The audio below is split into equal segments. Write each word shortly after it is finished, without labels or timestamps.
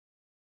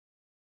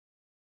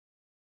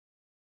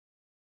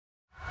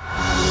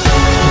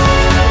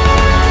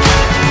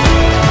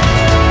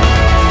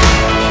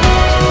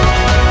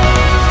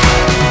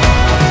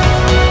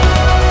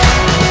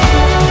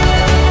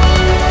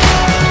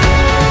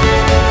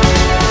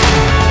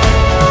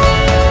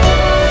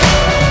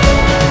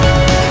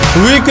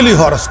Weekly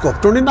Horoscope,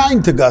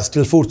 29th August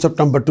till 4th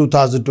September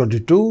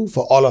 2022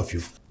 for all of you.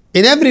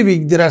 In every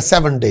week, there are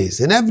 7 days.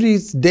 In every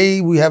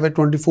day, we have a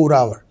 24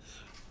 hour.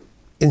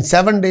 In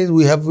 7 days,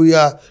 we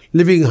are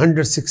living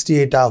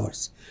 168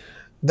 hours.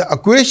 The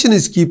equation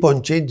is keep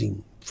on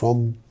changing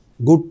from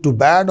good to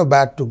bad or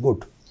bad to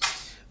good.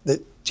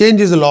 The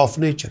change is a law of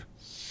nature.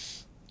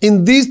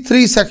 In these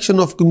 3 sections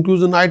of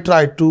conclusion, I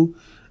try to,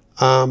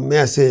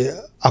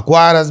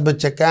 acquire as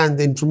much as I can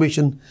the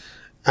information,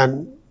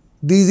 and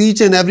each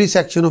and every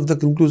section of the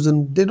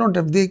conclusion,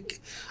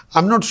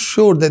 I'm not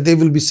sure that they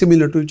will be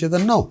similar to each other.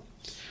 No.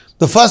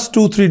 The first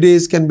 2-3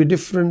 days can be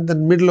different, the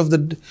middle of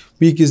the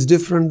week is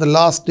different, the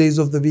last days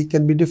of the week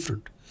can be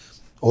different,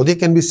 or they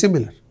can be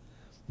similar.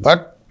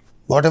 But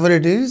whatever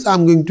it is,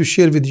 I'm going to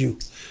share with you.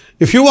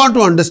 If you want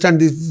to understand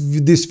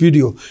this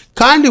video,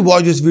 kindly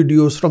watch this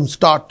videos from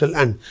start till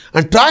end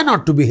and try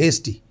not to be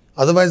hasty.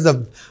 Otherwise,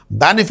 the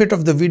benefit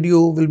of the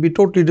video will be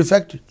totally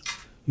defected.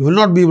 You will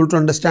not be able to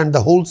understand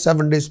the whole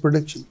 7 days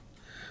prediction.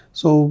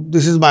 So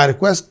this is my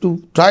request,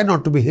 to try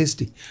not to be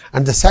hasty.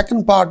 And the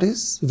second part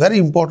is very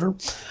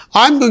important.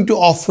 I'm going to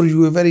offer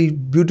you a very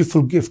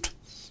beautiful gift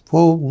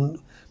for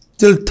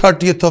till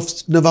 30th of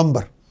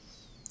November.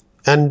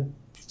 And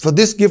for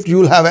this gift, you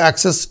will have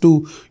access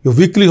to your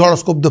weekly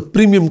horoscope, the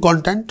premium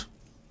content,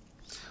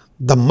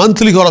 the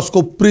monthly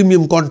horoscope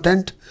premium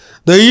content,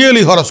 the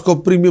yearly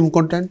horoscope premium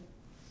content.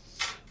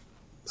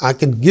 I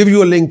can give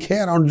you a link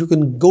here, or you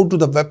can go to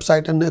the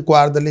website and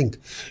acquire the link.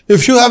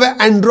 If you have an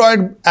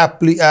Android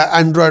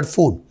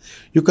phone,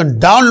 you can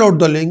download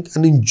the link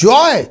and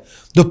enjoy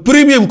the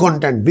premium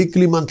content,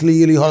 weekly, monthly,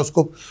 yearly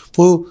horoscope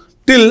for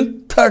till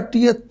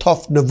 30th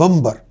of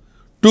November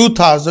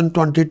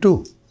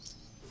 2022.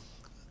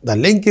 The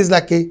link is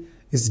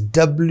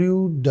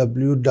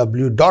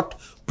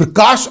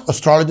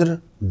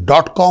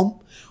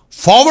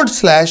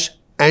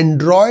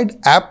www.prakashastrologer.com/Android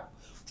app/.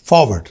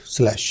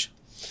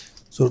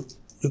 So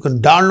you can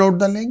download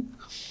the link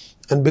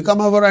and become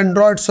our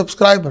Android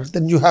subscriber.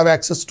 Then you have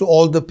access to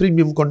all the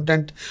premium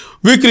content,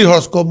 weekly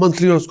horoscope,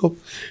 monthly horoscope,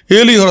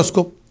 yearly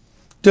horoscope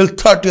till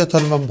 30th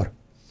of November.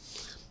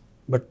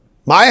 But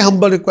my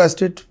humble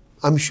request is,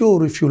 I'm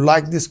sure if you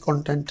like this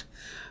content,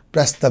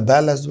 press the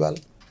bell as well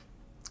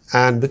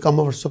and become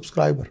our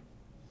subscriber.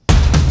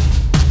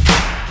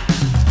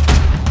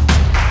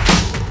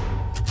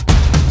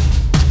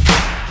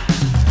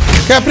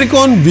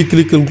 Capricorn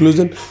weekly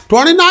conclusion,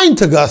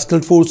 29th August till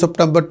 4th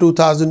September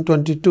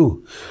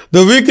 2022.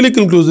 The weekly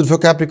conclusion for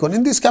Capricorn.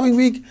 In this coming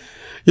week,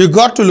 you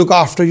got to look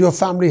after your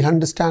family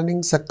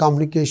understandings,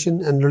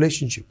 communication and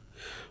relationship.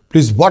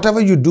 Please,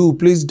 whatever you do,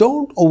 please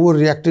don't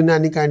overreact in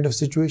any kind of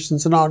situation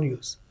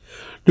scenarios.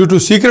 Due to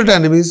secret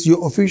enemies,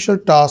 your official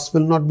tasks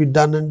will not be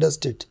done and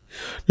dusted.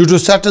 Due to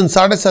Saturn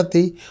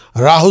Sadhasati,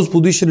 Rahu's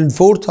position in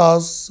 4th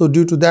house, so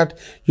due to that,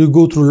 you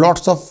go through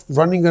lots of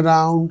running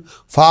around,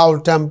 foul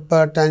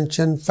temper,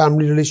 tension,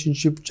 family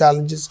relationship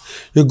challenges.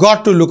 You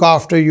got to look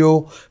after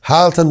your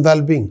health and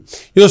well-being.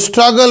 Your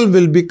struggle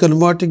will be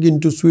converting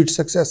into sweet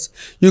success.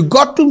 You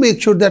got to make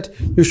sure that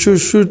you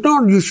should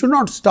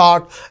not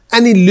start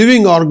any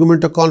living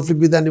argument or conflict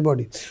with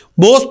anybody.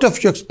 Most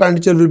of your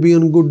expenditure will be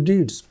on good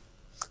deeds.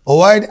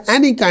 Avoid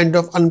any kind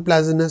of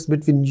unpleasantness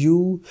between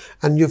you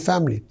and your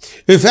family.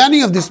 If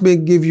any of this may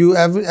give you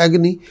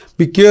agony,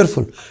 be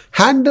careful.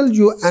 Handle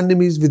your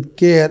enemies with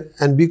care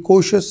and be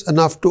cautious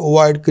enough to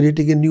avoid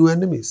creating new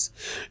enemies.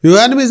 Your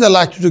enemies are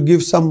likely to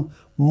give some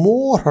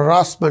more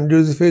harassment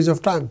during this phase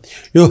of time.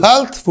 Your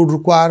health would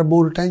require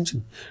more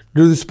attention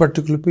during this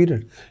particular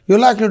period. You're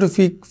likely to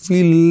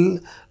feel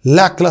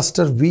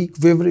lackluster, weak,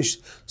 feverish.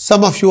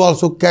 Some of you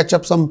also catch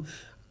up some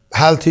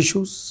health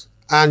issues,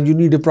 and you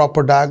need a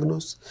proper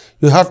diagnosis.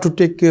 You have to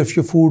take care of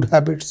your food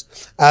habits,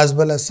 as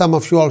well as some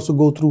of you also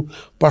go through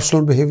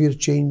personal behavior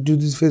change due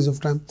to this phase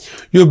of time.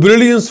 Your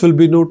brilliance will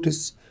be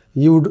noticed.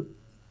 You would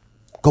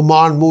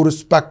command more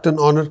respect and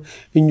honor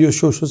in your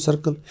social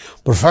circle.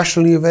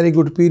 Professionally, a very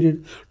good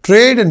period.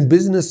 Trade and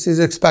business is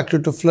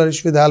expected to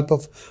flourish with the help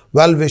of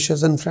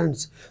well-wishers and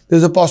friends. There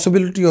is a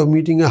possibility of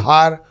meeting a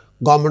higher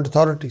government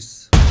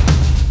authorities.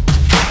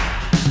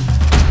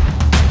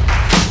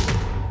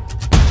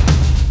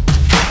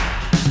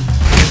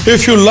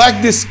 If you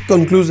like this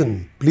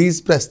conclusion,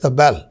 please press the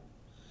bell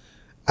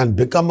and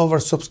become our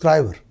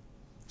subscriber,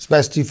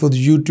 especially for the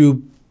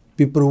YouTube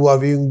people who are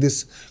viewing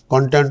this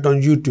content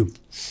on YouTube.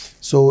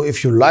 So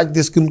if you like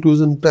this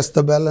conclusion, press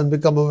the bell and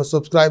become our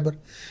subscriber,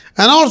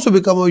 and also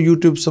become a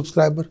YouTube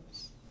subscriber.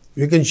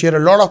 We can share a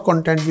lot of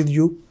content with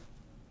you.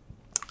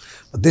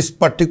 This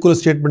particular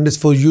statement is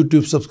for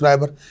YouTube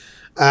subscriber,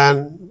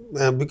 and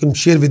we can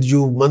share with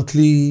you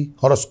monthly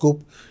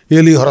horoscope,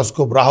 yearly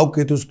horoscope, Rahu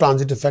Ketu's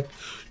transit effect,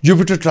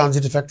 Jupiter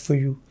transit effect for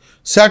you,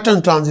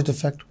 Saturn transit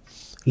effect,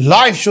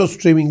 live show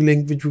streaming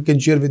link which we can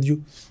share with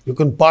you. You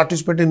can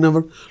participate in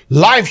our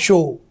live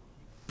show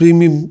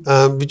premium,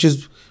 which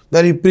is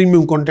very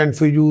premium content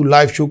for you,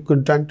 live show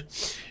content.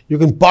 You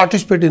can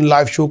participate in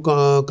live show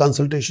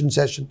consultation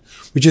session,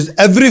 which is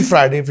every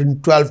Friday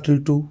from 12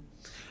 till 2.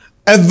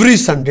 every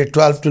Sunday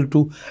 12 till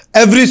 2,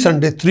 every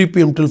Sunday 3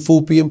 p.m. till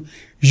 4 p.m.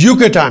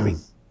 UK timing.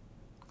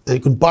 And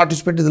you can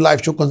participate in the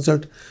live show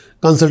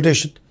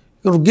consultation.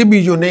 You can give me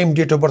your name,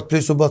 date of birth,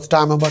 place of birth,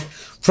 time of birth.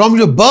 From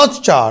your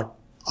birth chart,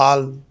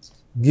 I'll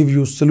give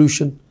you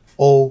solution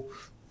or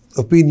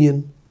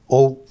opinion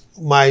or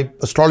my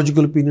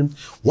astrological opinion,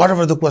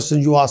 whatever the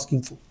question you're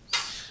asking for.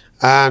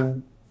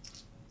 And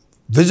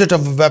visit our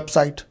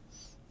website,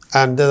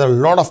 and there's a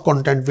lot of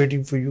content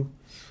waiting for you,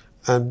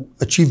 and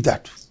achieve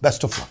that.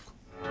 Best of luck.